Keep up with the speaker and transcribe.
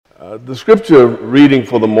The scripture reading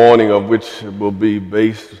for the morning, of which will be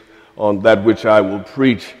based on that which I will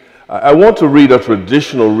preach, I want to read a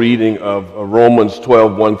traditional reading of Romans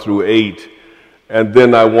 12, 1 through 8, and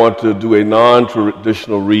then I want to do a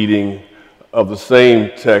non-traditional reading of the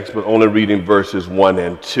same text, but only reading verses 1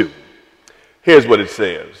 and 2. Here's what it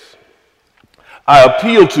says. I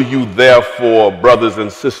appeal to you, therefore, brothers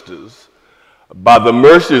and sisters, by the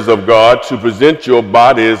mercies of God, to present your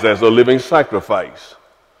bodies as a living sacrifice,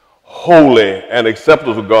 holy and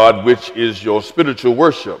acceptable to God, which is your spiritual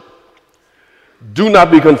worship. Do not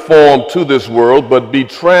be conformed to this world, but be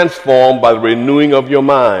transformed by the renewing of your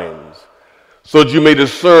minds, so that you may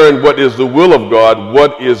discern what is the will of God,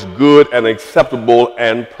 what is good and acceptable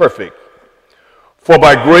and perfect. For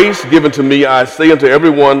by grace given to me, I say unto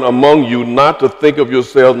everyone among you not to think of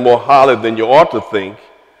yourselves more highly than you ought to think,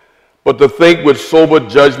 but to think with sober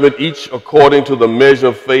judgment, each according to the measure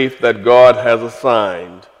of faith that God has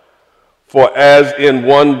assigned. For as in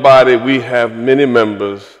one body we have many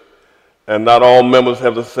members, and not all members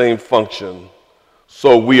have the same function,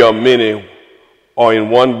 so we are many, or in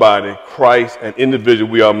one body, Christ, and individually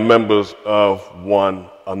we are members of one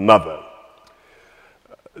another.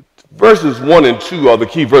 Verses 1 and 2 are the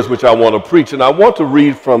key verses which I want to preach, and I want to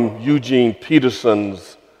read from Eugene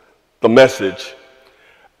Peterson's The Message.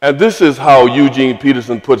 And this is how Eugene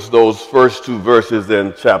Peterson puts those first two verses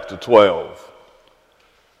in chapter 12.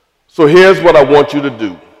 So here's what I want you to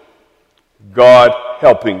do. God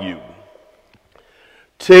helping you.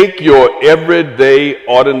 Take your everyday,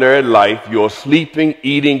 ordinary life, your sleeping,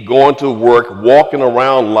 eating, going to work, walking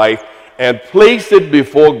around life, and place it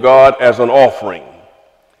before God as an offering.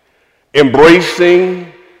 Embracing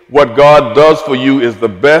what God does for you is the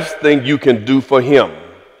best thing you can do for Him.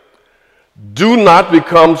 Do not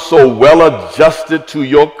become so well adjusted to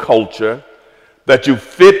your culture that you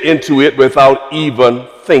fit into it without even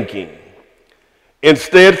thinking.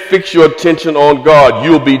 Instead, fix your attention on God.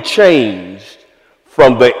 You'll be changed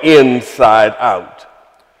from the inside out.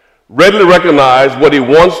 Readily recognize what He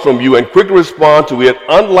wants from you and quickly respond to it,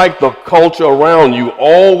 unlike the culture around you,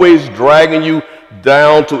 always dragging you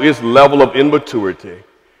down to its level of immaturity.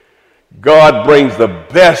 God brings the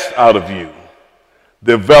best out of you,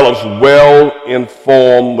 develops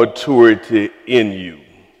well-informed maturity in you.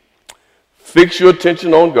 Fix your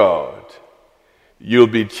attention on God. You'll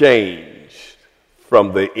be changed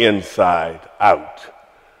from the inside out.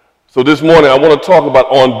 So this morning I want to talk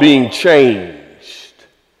about on being changed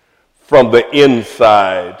from the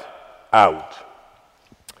inside out.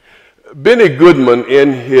 Benny Goodman,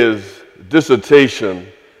 in his dissertation,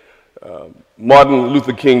 Martin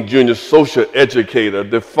Luther King Jr., social educator,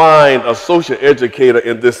 defined a social educator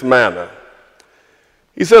in this manner.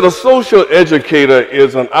 He said a social educator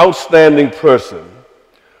is an outstanding person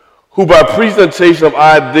who, by presentation of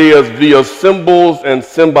ideas via symbols and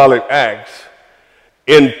symbolic acts,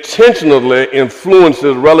 intentionally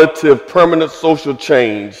influences relative permanent social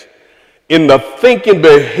change in the thinking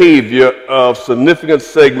behavior of significant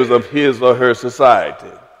segments of his or her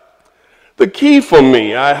society. The key for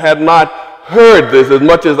me, I had not heard this as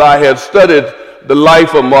much as I had studied the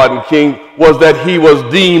life of Martin King, was that he was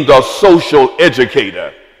deemed a social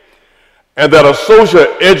educator. And that a social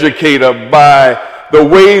educator, by the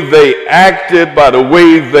way they acted, by the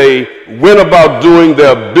way they went about doing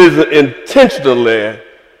their business, intentionally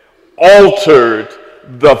altered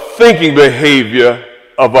the thinking behavior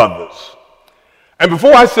of others. And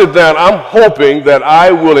before I sit down, I'm hoping that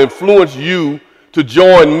I will influence you to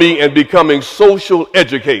join me in becoming social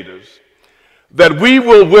educators, that we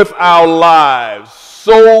will with our lives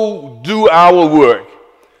so do our work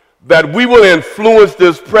that we will influence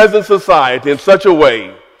this present society in such a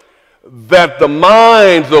way that the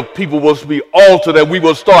minds of people will be altered and we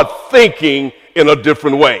will start thinking in a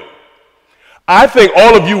different way. I think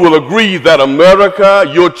all of you will agree that America,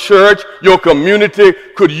 your church, your community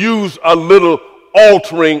could use a little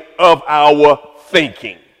altering of our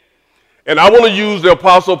thinking. And I want to use the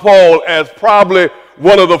Apostle Paul as probably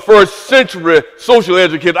one of the first century social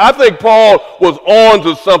educators. I think Paul was on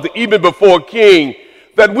to something even before King,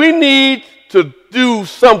 that we need to do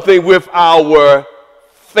something with our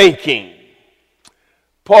thinking.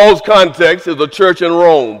 Paul's context is a church in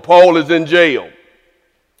Rome. Paul is in jail.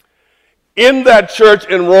 In that church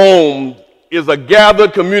in Rome is a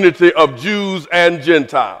gathered community of Jews and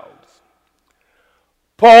Gentiles.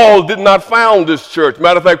 Paul did not found this church.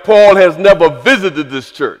 Matter of fact, Paul has never visited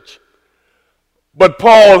this church. But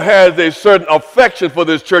Paul has a certain affection for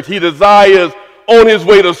this church. He desires on his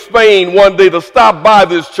way to Spain one day to stop by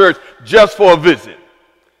this church just for a visit.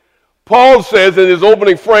 Paul says in his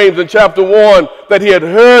opening frames in chapter 1 that he had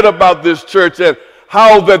heard about this church and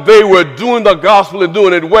how that they were doing the gospel and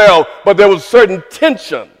doing it well, but there was certain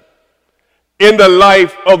tension in the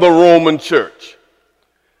life of the Roman church.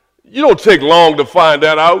 You don't take long to find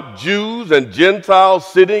that out. Jews and Gentiles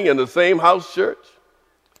sitting in the same house church.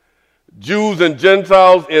 Jews and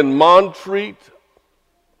Gentiles in Montreat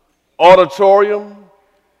auditorium.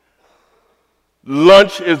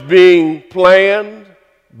 Lunch is being planned.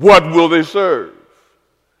 What will they serve?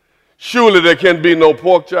 Surely there can be no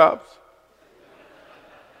pork chops.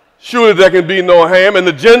 Surely there can be no ham. And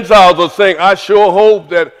the Gentiles are saying, I sure hope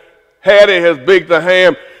that Hattie has baked a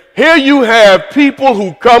ham. Here you have people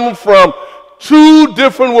who come from two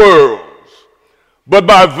different worlds, but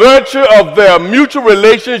by virtue of their mutual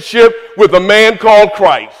relationship with a man called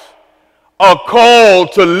Christ, are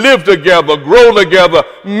called to live together, grow together,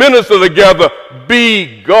 minister together,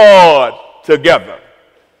 be God together.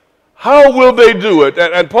 How will they do it?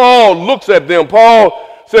 And Paul looks at them. Paul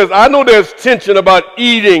says, I know there's tension about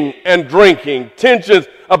eating and drinking, tensions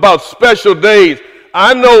about special days.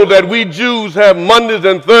 I know that we Jews have Mondays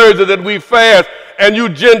and Thursdays that we fast, and you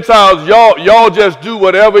Gentiles, y'all just do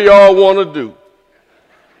whatever y'all want to do.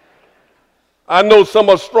 I know some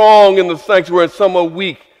are strong in the sanctuary and some are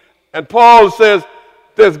weak. And Paul says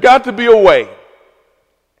there's got to be a way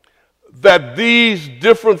that these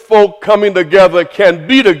different folk coming together can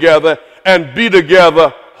be together and be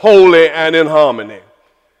together holy and in harmony.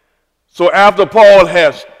 So after Paul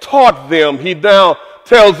has taught them, he now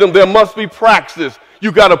tells them there must be praxis.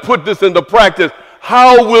 You got to put this into practice.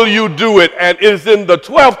 How will you do it? And it's in the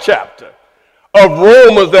 12th chapter of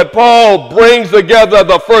Romans that Paul brings together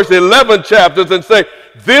the first 11 chapters and say,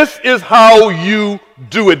 this is how you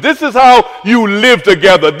do it. This is how you live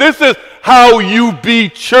together. This is how you be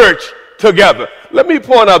church together. Let me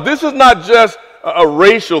point out, this is not just a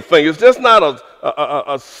racial thing. It's just not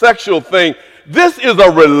a sexual thing. This is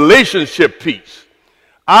a relationship piece.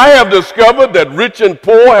 I have discovered that rich and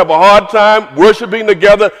poor have a hard time worshiping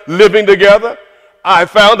together, living together. I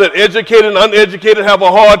found that educated and uneducated have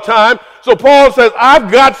a hard time. So Paul says,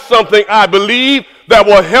 I've got something I believe that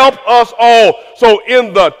will help us all. So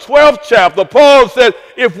in the 12th chapter, Paul says,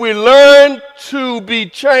 if we learn to be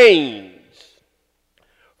changed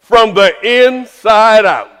from the inside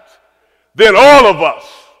out, then all of us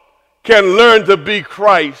can learn to be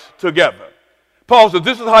Christ together. Paul says,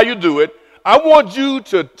 this is how you do it. I want you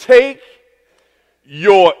to take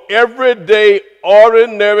your everyday,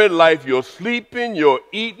 ordinary life, your sleeping, your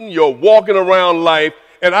eating, your walking around life,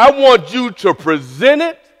 and I want you to present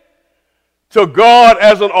it to God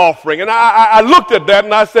as an offering. And I looked at that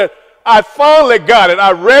and I said, I finally got it.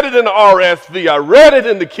 I read it in the RSV. I read it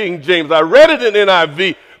in the King James. I read it in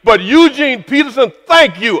NIV. But Eugene Peterson,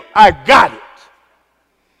 thank you. I got it.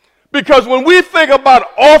 Because when we think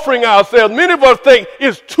about offering ourselves, many of us think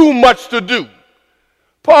it's too much to do.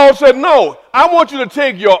 Paul said, no, I want you to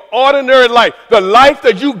take your ordinary life, the life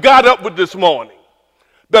that you got up with this morning,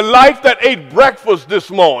 the life that ate breakfast this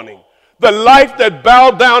morning, the life that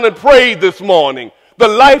bowed down and prayed this morning, the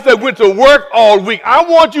life that went to work all week. I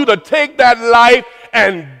want you to take that life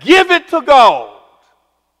and give it to God.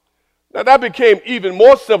 Now that became even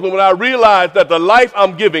more simple when I realized that the life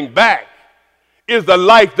I'm giving back is the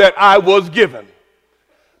life that I was given.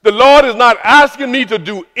 The Lord is not asking me to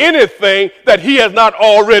do anything that he has not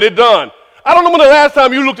already done. I don't know when the last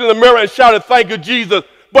time you looked in the mirror and shouted, thank you, Jesus,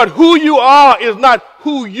 but who you are is not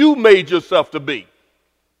who you made yourself to be.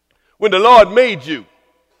 When the Lord made you,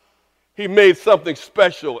 he made something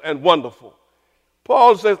special and wonderful.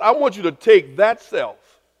 Paul says, I want you to take that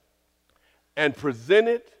self and present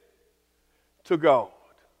it to God.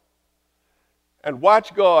 And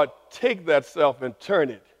watch God take that self and turn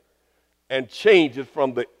it and change it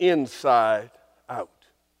from the inside out.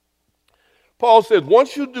 Paul says,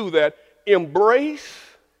 once you do that, embrace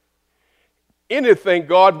anything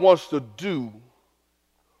God wants to do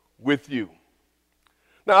with you.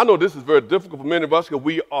 Now, I know this is very difficult for many of us because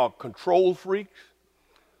we are control freaks.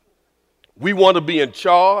 We want to be in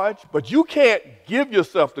charge, but you can't give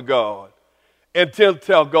yourself to God and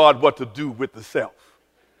tell God what to do with the self.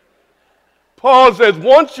 Paul says,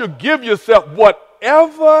 once you give yourself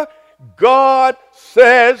whatever God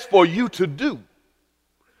says for you to do,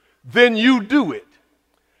 then you do it.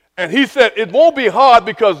 And he said it won't be hard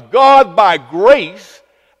because God by grace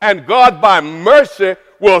and God by mercy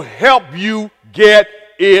will help you get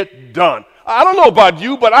it done. I don't know about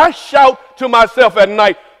you, but I shout to myself at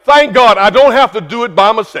night, thank God I don't have to do it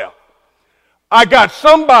by myself. I got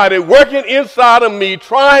somebody working inside of me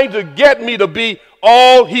trying to get me to be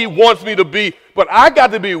all he wants me to be, but I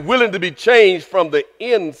got to be willing to be changed from the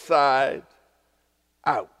inside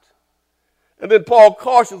out. And then Paul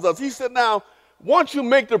cautions us. He said, now, once you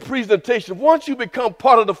make the presentation, once you become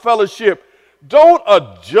part of the fellowship, don't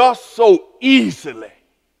adjust so easily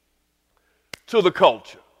to the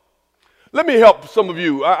culture. Let me help some of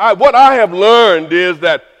you. What I have learned is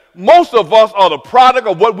that most of us are the product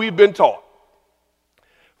of what we've been taught.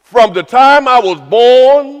 From the time I was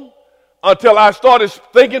born until I started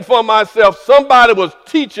thinking for myself, somebody was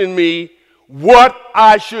teaching me what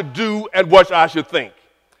I should do and what I should think.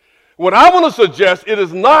 What I want to suggest, it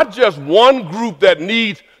is not just one group that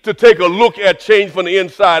needs to take a look at change from the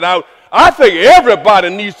inside out. I think everybody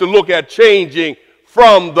needs to look at changing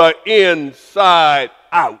from the inside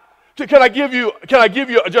out. Can I give you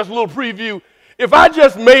just a little preview? If I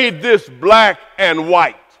just made this black and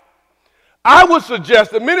white, I would suggest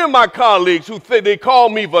that many of my colleagues who think they call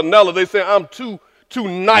me vanilla, they say I'm too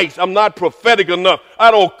nice, I'm not prophetic enough, I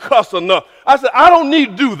don't cuss enough. I said, I don't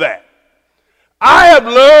need to do that. I have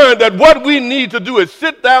learned that what we need to do is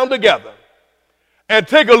sit down together and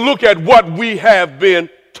take a look at what we have been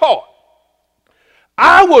taught.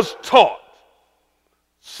 I was taught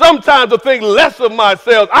sometimes to think less of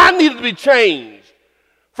myself. I needed to be changed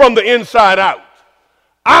from the inside out.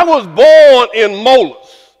 I was born in Moelis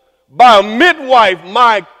by a midwife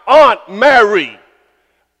my aunt married.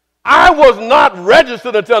 I was not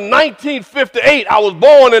registered until 1958. I was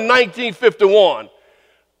born in 1951.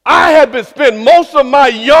 I had been spent most of my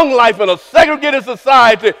young life in a segregated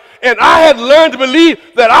society, and I had learned to believe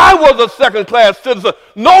that I was a second-class citizen.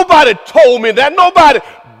 Nobody told me that. Nobody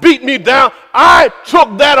beat me down. I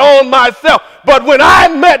took that on myself. But when I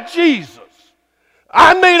met Jesus,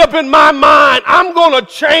 I made up in my mind, I'm going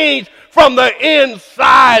to change from the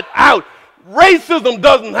inside out. Racism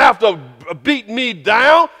doesn't have to beat me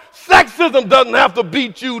down. Sexism doesn't have to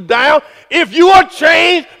beat you down. If you are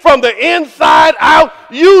changed from the inside out,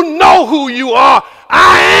 you know who you are.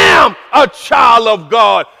 I am a child of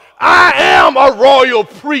God. I am a royal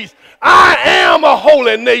priest. I am a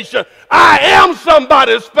holy nation. I am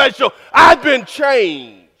somebody special. I've been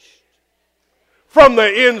changed from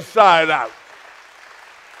the inside out.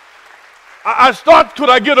 Could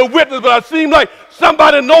I get a witness? But I seem like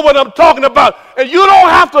somebody know what I'm talking about. And you don't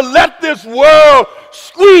have to let this world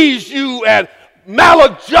squeeze you and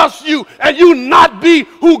maladjust you and you not be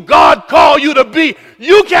who God called you to be.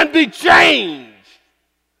 You can be changed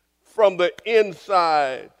from the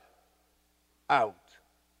inside out.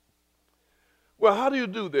 Well, how do you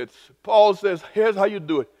do this? Paul says, here's how you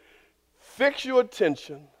do it. Fix your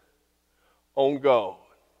attention on God.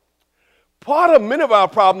 Part of many of our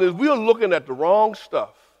problems is we're looking at the wrong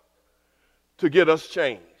stuff to get us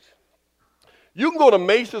changed. You can go to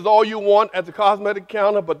Macy's all you want at the cosmetic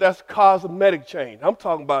counter, but that's cosmetic change. I'm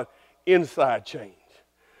talking about inside change.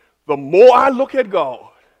 The more I look at God,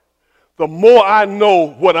 the more I know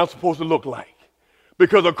what I'm supposed to look like.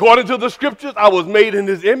 Because according to the scriptures, I was made in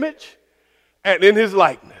his image and in his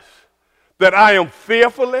likeness, that I am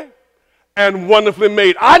fearfully and wonderfully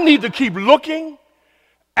made. I need to keep looking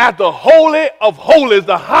at the Holy of Holies,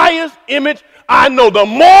 the highest image I know. The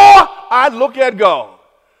more I look at God,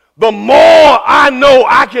 the more I know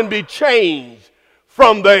I can be changed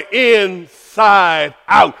from the inside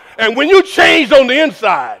out. And when you change on the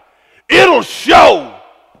inside, it'll show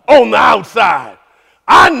on the outside.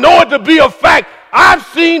 I know it to be a fact. I've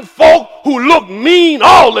seen folk who look mean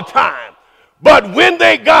all the time, but when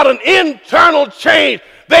they got an internal change,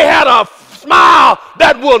 they had a smile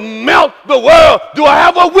that will melt the world. Do I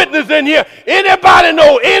have a witness in here? Anybody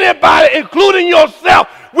know anybody, including yourself,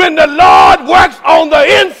 when the Lord works on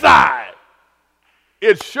the inside,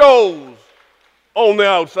 it shows on the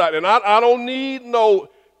outside. And I don't need no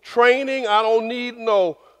training. I don't need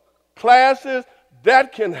no classes.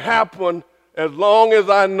 That can happen as long as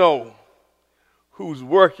I know who's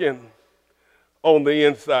working on the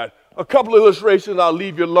inside. A couple of illustrations, I'll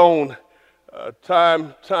leave you alone.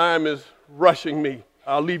 Time is rushing me.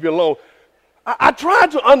 I'll leave you alone. I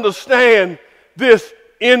tried to understand this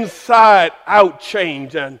inside-out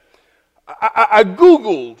change, and I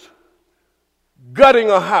Googled gutting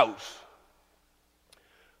a house.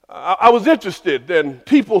 I was interested in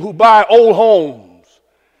people who buy old homes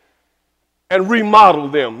and remodel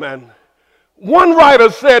them. And one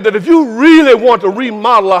writer said that if you really want to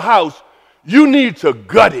remodel a house, you need to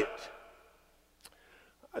gut it.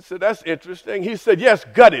 I said, that's interesting. He said, yes,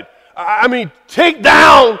 gut it. I mean, take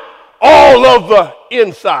down all of the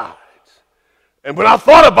insides. And when I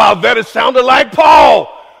thought about that, it sounded like Paul.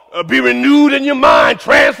 Be renewed in your mind,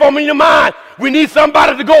 transforming your mind. We need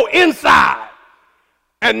somebody to go inside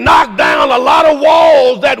and knock down a lot of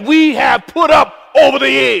walls that we have put up over the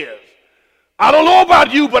years. I don't know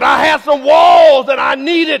about you, but I had some walls that I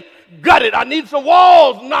needed gutted. I need some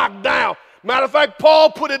walls knocked down Matter of fact,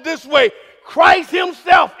 Paul put it this way: Christ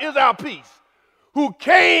himself is our peace, who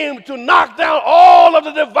came to knock down all of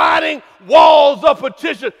the dividing walls of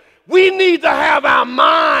partition. We need to have our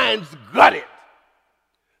minds gutted.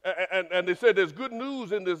 And they said there's good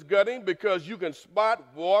news in this gutting, because you can spot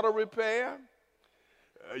water repair.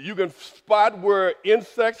 You can spot where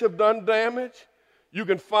insects have done damage. You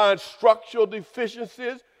can find structural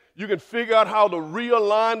deficiencies. You can figure out how to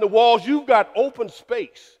realign the walls. You've got open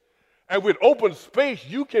space. And with open space,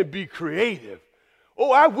 you can be creative.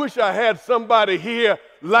 Oh, I wish I had somebody here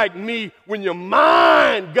like me when your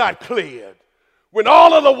mind got cleared, when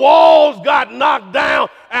all of the walls got knocked down,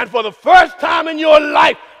 and for the first time in your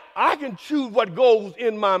life, I can choose what goes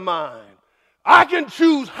in my mind. I can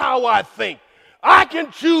choose how I think. I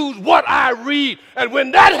can choose what I read. And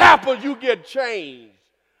when that happens, you get changed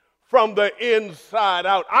from the inside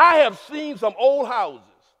out. I have seen some old houses.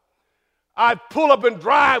 I pull up in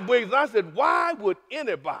driveways, and I said, why would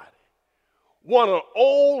anybody want an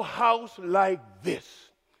old house like this?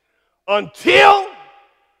 Until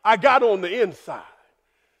I got on the inside.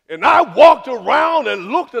 And I walked around and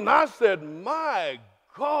looked, and I said, my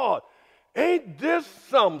God, ain't this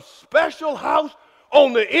some special house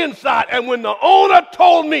on the inside? And when the owner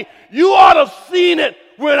told me, you ought to have seen it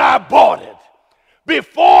when I bought it.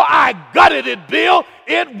 Before I gutted it, Bill,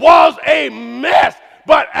 it was a mess.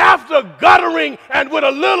 But after guttering and with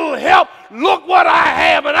a little help, look what I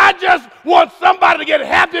have. And I just want somebody to get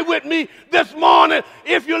happy with me this morning.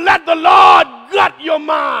 If you let the Lord gut your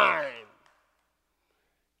mind,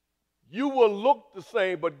 you will look the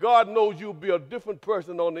same, but God knows you'll be a different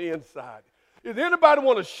person on the inside. Does anybody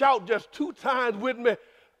want to shout just 2 times with me?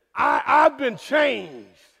 I've been changed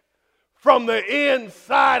from the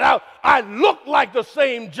inside out. I look like the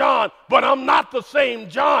same John, but I'm not the same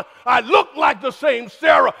John. I look like the same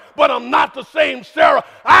Sarah, but I'm not the same Sarah.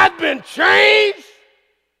 I've been changed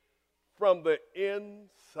from the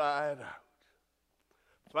inside out.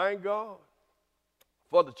 Thank God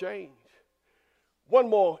for the change. One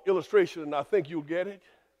more illustration, and I think you'll get it.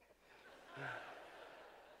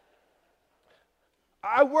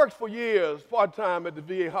 I worked for years part-time at the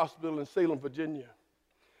VA hospital in Salem, Virginia.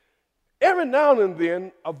 Every now and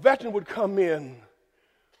then, a veteran would come in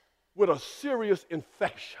with a serious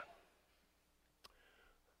infection.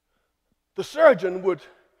 The surgeon would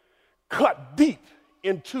cut deep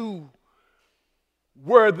into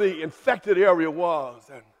where the infected area was,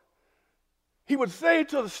 and he would say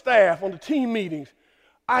to the staff on the team meetings,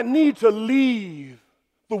 I need to leave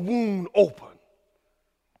the wound open.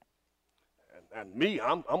 And me,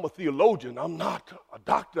 I'm a theologian. I'm not a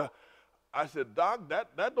doctor. I said, Doc,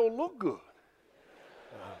 that don't look good.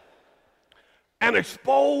 An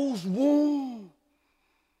exposed wound.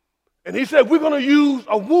 And he said, we're going to use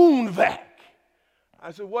a wound vac.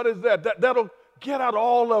 I said, what is that? That'll get out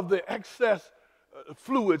all of the excess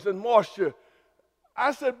fluids and moisture.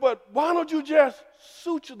 I said, but why don't you just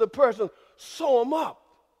suture the person, sew them up?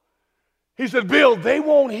 He said, Bill, they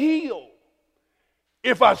won't heal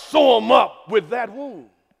if I sew them up with that wound.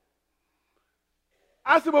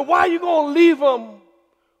 I said, well, why are you going to leave them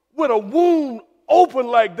with a wound open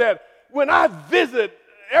like that? When I visit,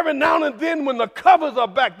 every now and then when the covers are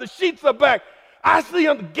back, the sheets are back, I see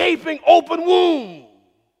a gaping open wound.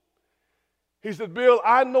 He said, Bill,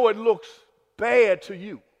 I know it looks bad to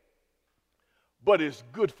you, but it's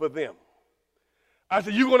good for them. I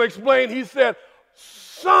said, you going to explain? He said,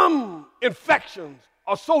 some infections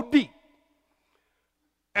are so deep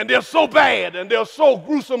and they're so bad and they're so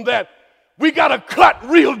gruesome that we got to cut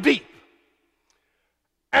real deep.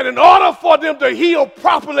 And in order for them to heal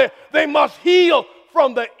properly, they must heal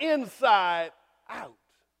from the inside out.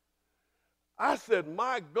 I said,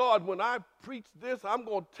 my God, when I preach this, I'm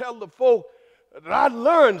going to tell the folk that I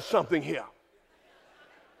learned something here.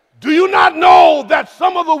 Do you not know that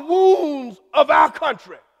some of the wounds of our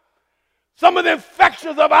country, some of the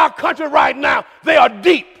infections of our country right now, they are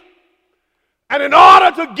deep. And in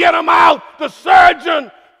order to get them out, the surgeon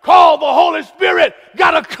called the Holy Spirit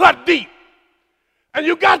got to cut deep. And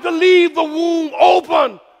you got to leave the wound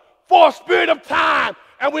open for a period of time.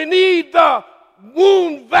 And we need the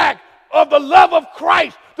wound vac of the love of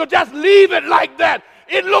Christ to just leave it like that.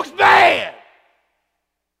 It looks bad.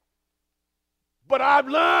 But I've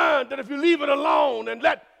learned that if you leave it alone and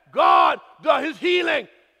let God do his healing,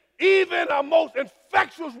 even a most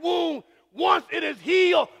infectious wound, once it is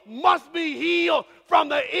healed, must be healed from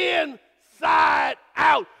the inside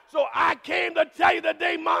out. So I came to tell you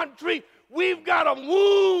today, Montree, we've got a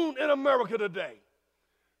wound in America today.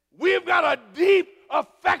 We've got a deep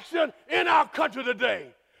affection in our country today.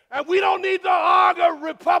 And we don't need to argue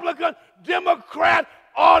Republican, Democrat,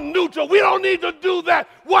 or neutral. We don't need to do that.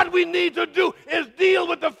 What we need to do is deal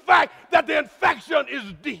with the fact that the infection is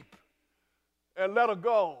deep. And let a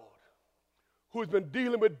God who's been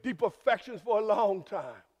dealing with deep affections for a long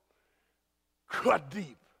time cut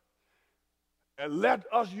deep. And let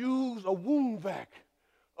us use a wound vac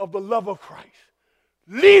of the love of Christ.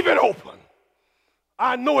 Leave it open.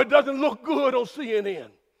 I know it doesn't look good on CNN.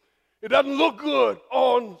 It doesn't look good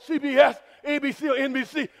on CBS, ABC, or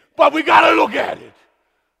NBC, but we got to look at it.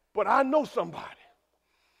 But I know somebody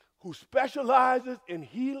who specializes in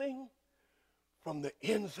healing from the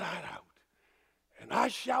inside out. And I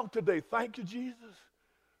shout today, thank you, Jesus.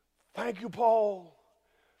 Thank you, Paul.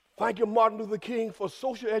 Thank you, Martin Luther King, for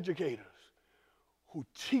social educators who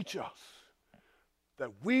teach us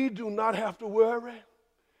that we do not have to worry.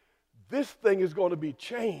 This thing is going to be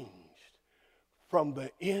changed from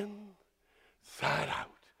the inside out.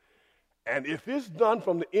 And if it's done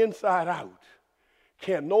from the inside out,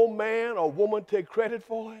 can no man or woman take credit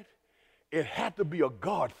for it? It had to be a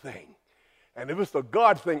God thing. And if it's a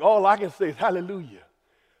God thing, all I can say is hallelujah.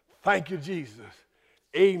 Thank you, Jesus.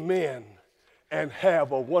 Amen. And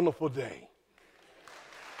have a wonderful day.